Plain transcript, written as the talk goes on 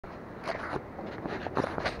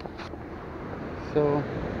So,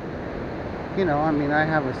 I mean, I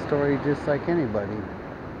have a story just like anybody.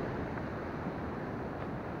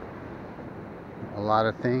 A lot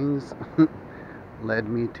of things led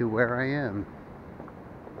me to where I am.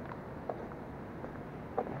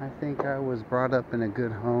 I think I was brought up in a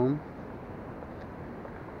good home.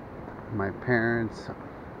 My parents,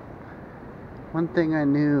 one thing I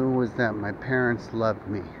knew was that my parents loved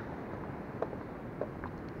me.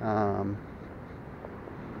 Um,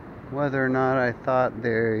 whether or not I thought they,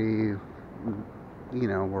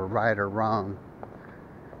 were right or wrong,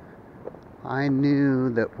 I knew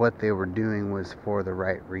that what they were doing was for the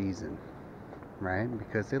right reason, right?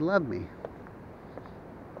 Because they loved me.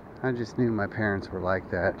 I just knew my parents were like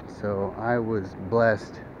that. So I was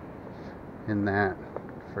blessed in that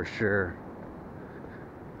for sure.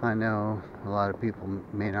 I know a lot of people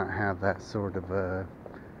may not have that sort of a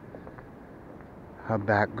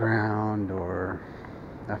background or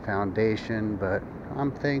a foundation, but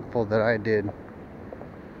I'm thankful that I did.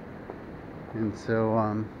 And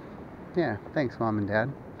so, yeah, thanks, Mom and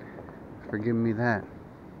Dad, for giving me that.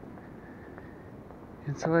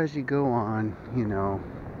 And so, as you go on,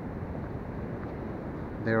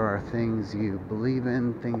 there are things you believe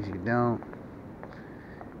in, things you don't.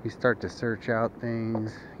 You start to search out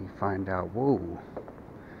things, you find out, whoa,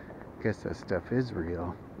 guess that stuff is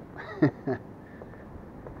real.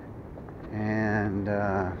 And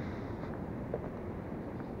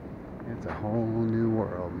it's a whole new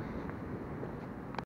world.